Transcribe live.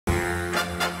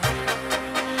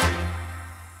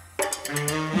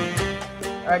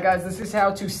Alright guys, this is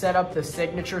how to set up the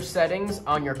signature settings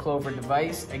on your Clover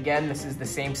device. Again, this is the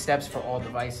same steps for all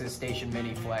devices, Station,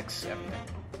 Mini, Flex, everything.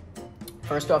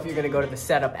 First off, you're going to go to the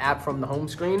Setup app from the home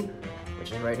screen,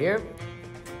 which is right here.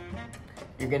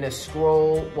 You're going to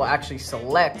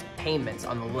select Payments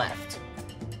on the left.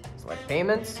 Select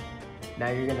Payments.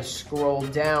 Now you're going to scroll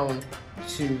down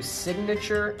to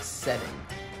Signature Setting.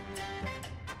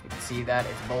 You can see that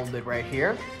it's bolded right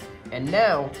here. And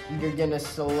now you're gonna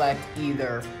select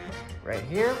either right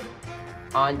here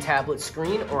on tablet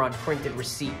screen or on printed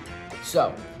receipt.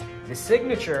 So the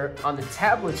signature on the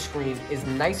tablet screen is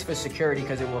nice for security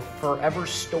because it will forever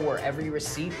store every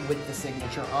receipt with the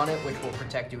signature on it, which will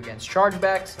protect you against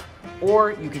chargebacks.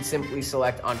 Or you can simply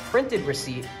select on printed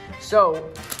receipt.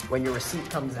 So when your receipt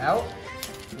comes out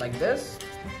like this,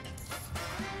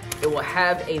 it will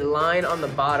have a line on the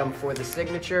bottom for the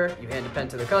signature. You hand the pen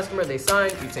to the customer, they sign,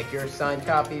 you take your signed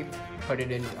copy, put it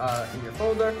in your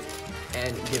folder,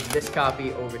 and give this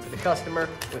copy over to the customer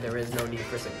where there is no need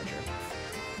for signature.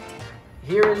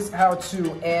 Here is how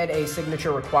to add a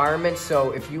signature requirement. So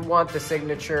if you want the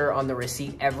signature on the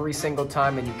receipt every single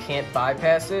time and you can't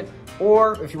bypass it,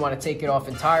 or if you want to take it off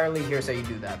entirely, here's how you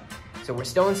do that. So we're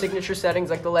still in signature settings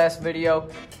like the last video.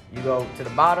 You go to the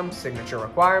bottom, signature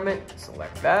requirement,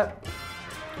 select that.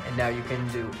 And now you can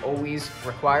do always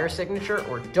require signature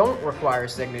or don't require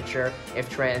signature if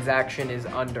transaction is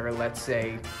under, let's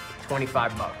say,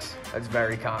 25 bucks. That's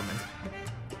very common.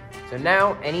 So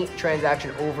now any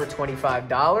transaction over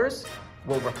 $25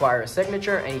 will require a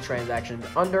signature. Any transaction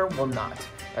under will not.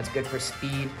 That's good for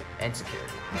speed and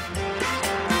security.